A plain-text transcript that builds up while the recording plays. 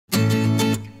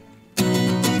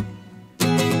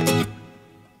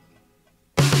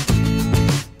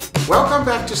Welcome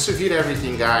back to Sous Vide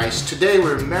Everything, guys. Today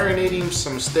we're marinating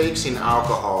some steaks in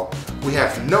alcohol. We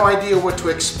have no idea what to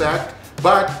expect,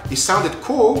 but it sounded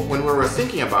cool when we were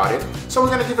thinking about it, so we're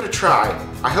gonna give it a try.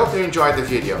 I hope you enjoyed the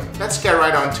video. Let's get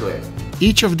right on to it.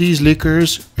 Each of these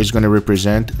liquors is going to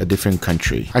represent a different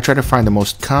country. I try to find the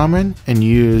most common and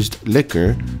used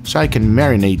liquor so I can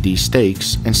marinate these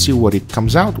steaks and see what it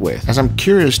comes out with, as I'm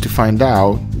curious to find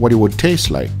out what it would taste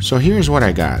like. So here's what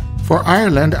I got. For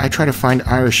Ireland, I tried to find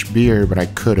Irish beer, but I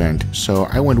couldn't, so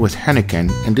I went with Heineken,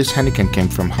 and this Heineken came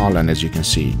from Holland, as you can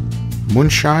see.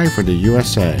 Moonshine for the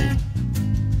USA.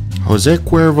 Jose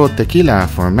Cuervo Tequila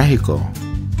for Mexico.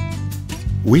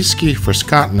 Whiskey for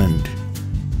Scotland.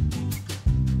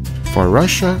 For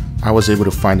Russia, I was able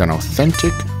to find an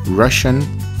authentic Russian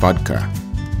vodka.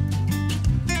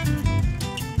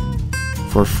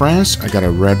 For France, I got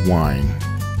a red wine.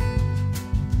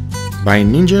 By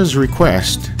Ninja's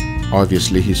request,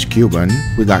 obviously he's Cuban,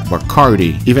 we got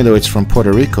Bacardi, even though it's from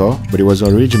Puerto Rico, but it was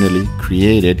originally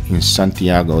created in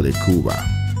Santiago de Cuba.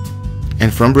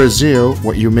 And from Brazil,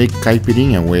 what you make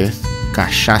caipirinha with,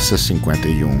 Cachaça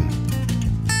 51.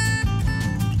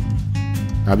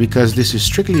 Now, because this is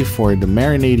strictly for the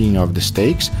marinating of the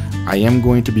steaks, I am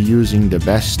going to be using the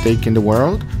best steak in the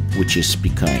world, which is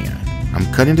picanha. I'm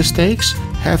cutting the steaks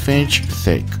 ½ inch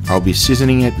thick. I'll be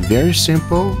seasoning it very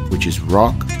simple, which is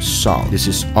rock salt. This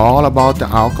is all about the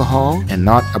alcohol and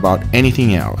not about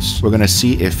anything else. We're gonna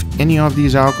see if any of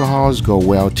these alcohols go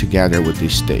well together with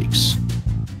these steaks.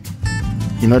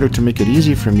 In order to make it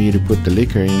easy for me to put the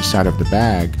liquor inside of the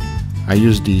bag, I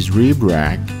used these rib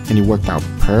rack and it worked out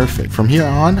perfect. From here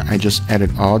on, I just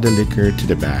added all the liquor to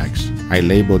the bags. I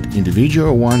labeled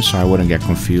individual ones so I wouldn't get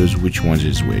confused which ones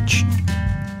is which.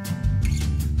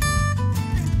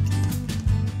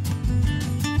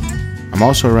 I'm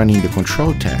also running the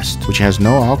control test, which has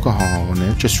no alcohol on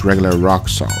it, just regular rock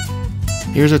salt.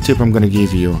 Here's a tip I'm gonna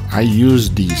give you. I use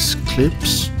these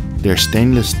clips. They're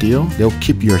stainless steel. They'll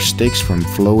keep your steaks from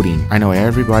floating. I know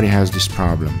everybody has this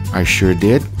problem. I sure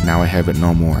did. Now I have it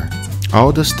no more.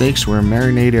 All the steaks were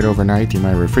marinated overnight in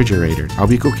my refrigerator. I'll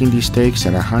be cooking these steaks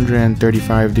at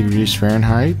 135 degrees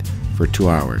Fahrenheit for 2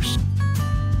 hours.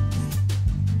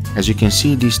 As you can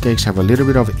see, these steaks have a little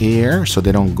bit of air so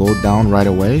they don't go down right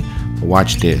away. But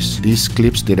watch this. These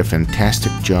clips did a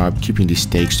fantastic job keeping these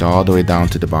steaks all the way down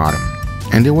to the bottom.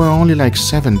 And they were only like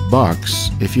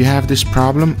 $7. If you have this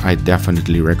problem, I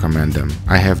definitely recommend them.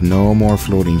 I have no more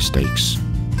floating steaks.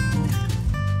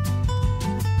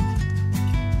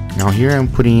 Now here I'm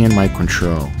putting in my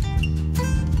control.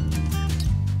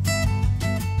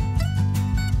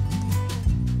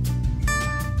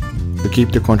 To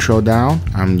keep the control down,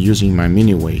 I'm using my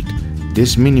mini weight.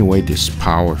 This mini weight is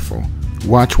powerful.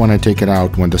 Watch when I take it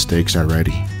out when the steaks are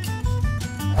ready.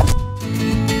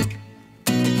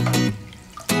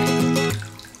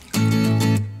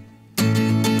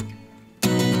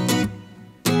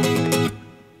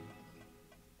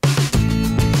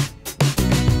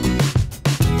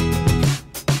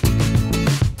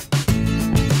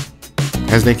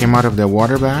 As they came out of the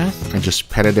water bath, I just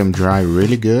patted them dry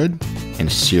really good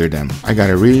and seared them. I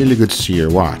got a really good sear,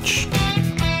 watch.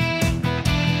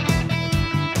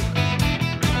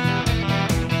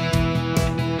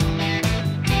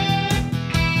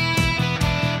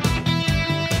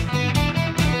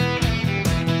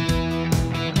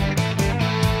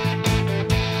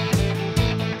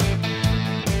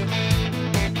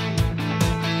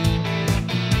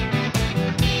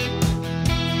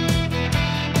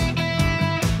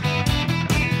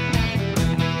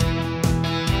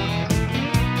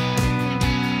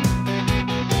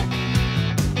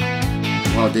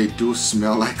 Well, they do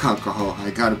smell like alcohol,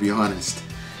 I gotta be honest.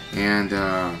 And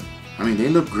I mean, they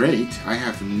look great. I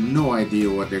have no idea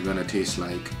what they're gonna taste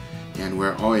like, and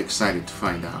we're all excited to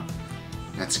find out.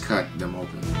 Let's cut them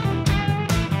open.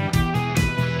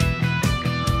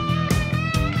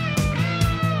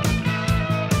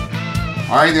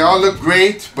 Alright, they all look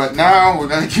great, but now we're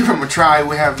gonna give them a try.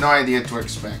 We have no idea what to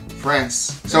expect.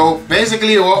 Friends. So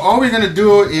basically, all we're gonna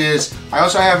do is, I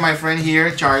also have my friend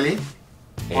here, Charlie,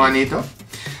 Juanito.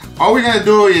 All we're gonna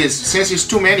do is, since it's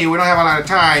too many, we don't have a lot of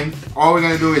time, all we're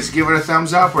gonna do is give it a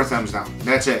thumbs up or thumbs down.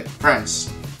 That's it, friends.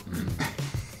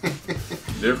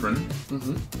 Different.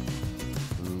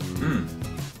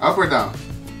 Up or down?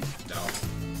 Down.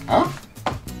 Up?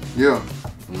 You?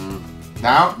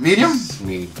 Down? Medium?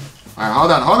 Medium.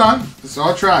 Alright, hold on. Let's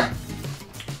all try.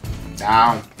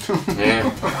 Down. Yeah.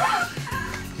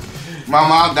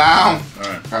 Mama, down.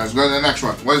 Alright. Let's go to the next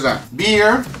one. What is that?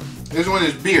 Beer. This one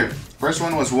is beer. First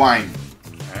one was wine.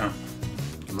 Yeah.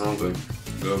 No good.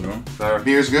 Good, no? Sorry.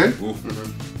 Beer's good? Ooh.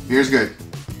 Beer's good.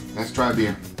 Let's try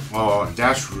beer. Oh,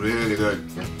 that's really good.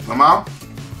 Mama?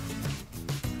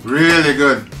 Really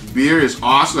good. Beer is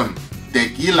awesome.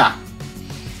 Tequila.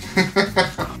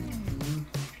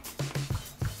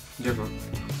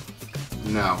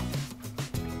 No.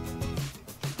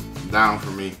 Down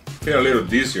for me. Feel a little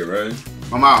dizzy, right?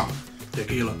 Mama.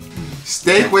 Tequila.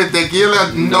 Steak with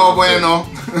tequila, no bueno.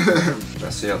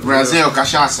 Brazil. Brazil,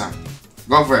 cachaça.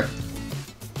 Go for it.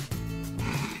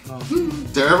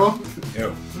 Terrible?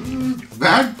 Ew.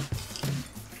 Bad?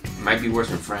 Might be worse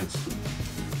than France.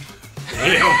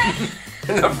 Damn.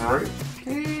 Not for real.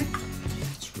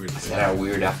 It's weird. It had a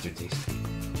weird aftertaste.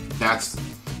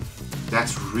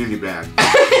 That's really bad.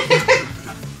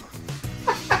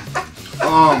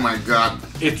 Oh my god.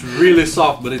 It's really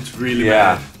soft, but it's really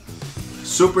bad.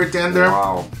 Super tender.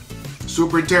 Wow.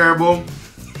 Super terrible.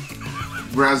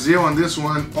 Brazil on this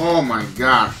one. Oh my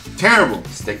god. Terrible.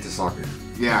 Stick to soccer.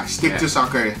 Yeah, stick to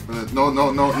soccer. No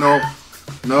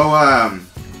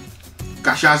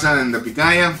cachaça and the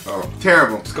picanha. Oh.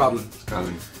 Terrible. Scotland.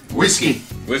 Scotland. Whiskey.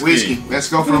 Whiskey. Let's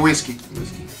go for whiskey.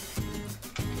 Whiskey.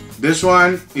 This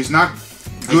one is not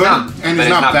good and but it's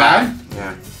not bad.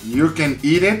 Yeah. You can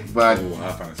eat it, but Oh,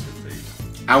 I found it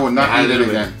taste. I would not Yeah, eat it a little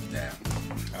again. Yeah.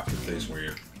 Aftertaste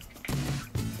weird.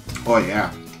 Oh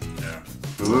yeah.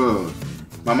 Yeah. Ooh.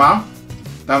 Mama?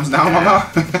 Thumbs down, Mama?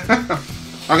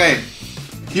 Okay.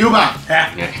 Cuba.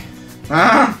 Yeah.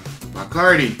 Huh?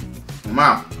 Bacardi.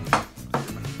 Mama.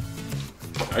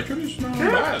 Actually, it's not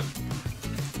bad.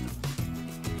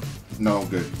 No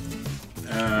good.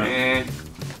 Eh.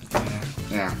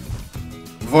 Yeah.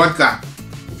 Vodka.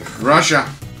 Russia.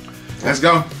 Let's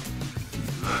go.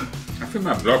 I feel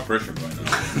my blood pressure going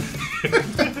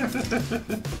up.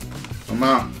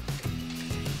 Mama.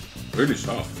 Really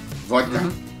soft.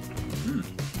 Vodka.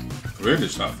 Really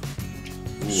soft.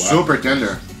 Ooh, Super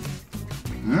tender.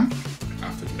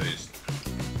 aftertaste.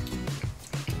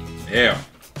 Yeah.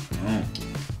 Mm.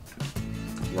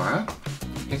 What?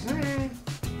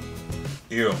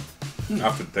 Ew.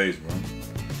 Aftertaste, bro.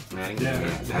 I didn't Yeah, give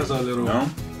it it has a little. No?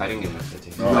 I didn't give it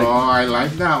aftertaste. No. No, I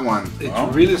like that one. It's Oh.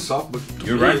 really soft, but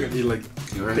You're right. It like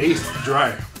You're right. tastes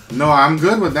dry. No, I'm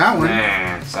good with that one.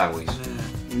 Nah, sideways.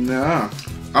 No.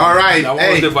 All right. That one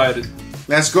was Hey, divided.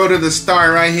 let's go to the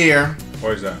star right here.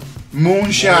 What is that?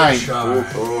 Moonshine.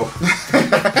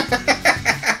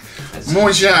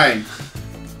 Moonshine.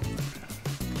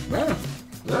 Yeah.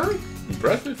 Huh?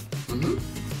 Impressive.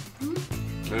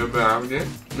 Not bad, yeah.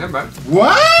 Not bad.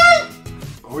 What?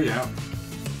 Oh yeah.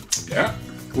 Yeah.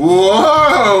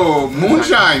 Whoa.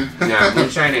 Moonshine. Yeah,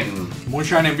 moonshine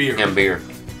Moonshine and beer. and beer.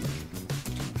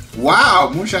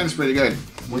 Wow. Moonshine's pretty good.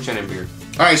 Moonshine and beer.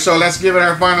 All right, so let's give it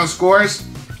our final scores.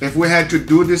 If we had to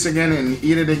do this again and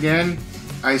eat it again,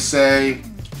 I say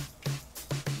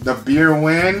the beer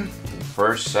win.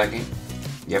 First, second.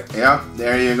 Yep. Yep,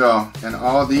 there you go. And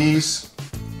all these,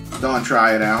 don't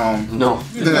try it at home. No.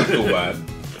 Not too bad.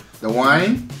 The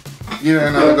wine, give it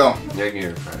another go. Yeah,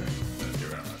 you're right.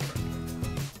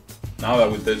 Now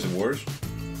that we taste the worst,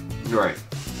 You're right.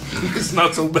 It's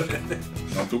not so bad.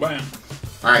 not too bad.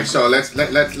 All right, so let's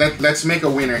make a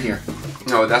winner here.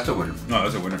 No, that's a winner. No,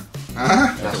 that's a winner.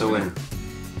 Huh? That's a winner.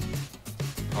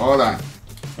 Hold on.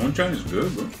 Moonshine is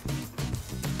good, bro.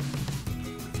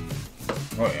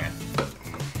 Oh yeah.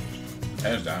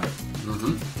 Hands down.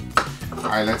 All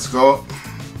right, let's go.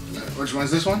 Which one's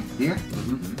this one? Here?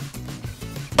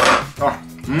 Oh,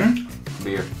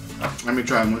 Beer. let me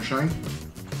try moonshine.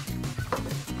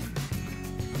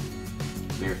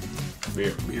 Beer.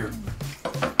 Beer. Beer.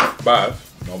 Bad.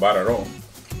 Not bad at all.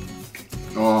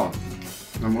 Oh,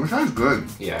 the moonshine's good.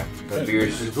 Yeah. Yeah, The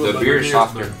beer's it's good, the but beer's the beer's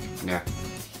softer. better. Yeah.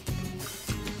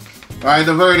 All right,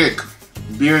 the verdict.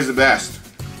 Beer is the best.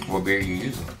 What beer you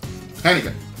using?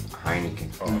 Heineken. Heineken.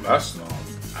 Oh, that's not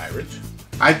Irish.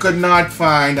 I could not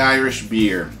find Irish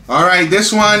beer. All right,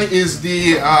 this one is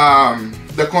the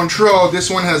control. This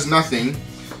one has nothing.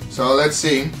 So let's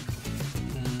see.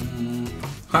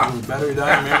 Battery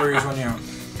die memories on you.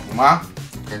 Ma?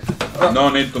 Okay. No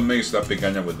need to mix that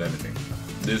picanha with anything.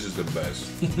 This is the best.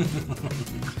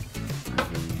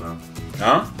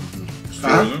 Huh?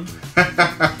 Frozen?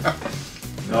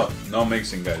 No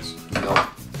mixing, guys. No.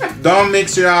 Don't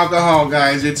mix your alcohol,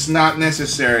 guys. It's not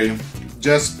necessary.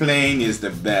 Just plain is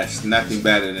the best. Nothing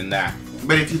better than that.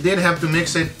 But if you did have to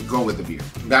mix it, go with the beer.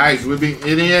 Guys, we've been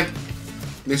eating it.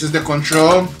 This is the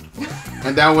control.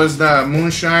 And that was the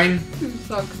moonshine. It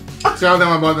sucks. Tell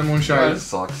them about the moonshine. It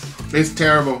sucks. It's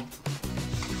terrible.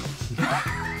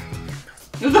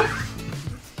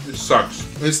 It sucks.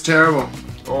 It's terrible.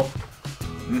 Oh.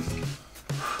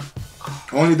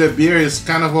 Only the beer is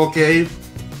kind of okay.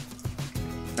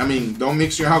 I mean, don't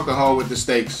mix your alcohol with the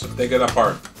steaks. Take it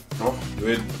apart. Oh, Do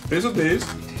it piece of this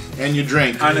And you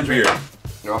drink. and a beer.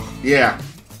 oh. Yeah,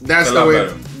 that's A the lot way.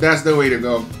 better. That's the way to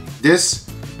go. This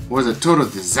was a total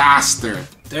disaster.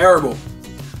 Terrible.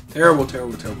 Terrible,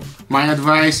 terrible, terrible. My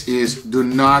advice is do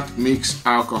not mix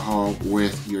alcohol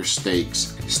with your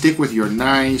steaks. Stick with your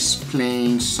nice,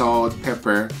 plain salt,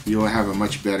 pepper. You'll have a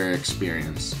much better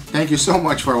experience. Thank you so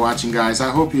much for watching, guys. I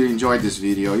hope you enjoyed this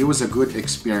video. It was a good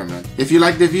experiment. If you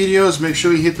like the videos, make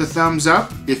sure you hit the thumbs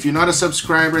up. If you're not a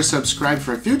subscriber, subscribe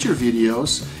for future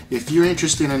videos. If you're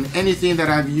interested in anything that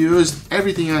I've used,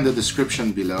 everything in the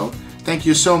description below. Thank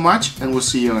you so much, and we'll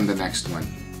see you on the next one.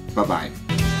 Bye-bye.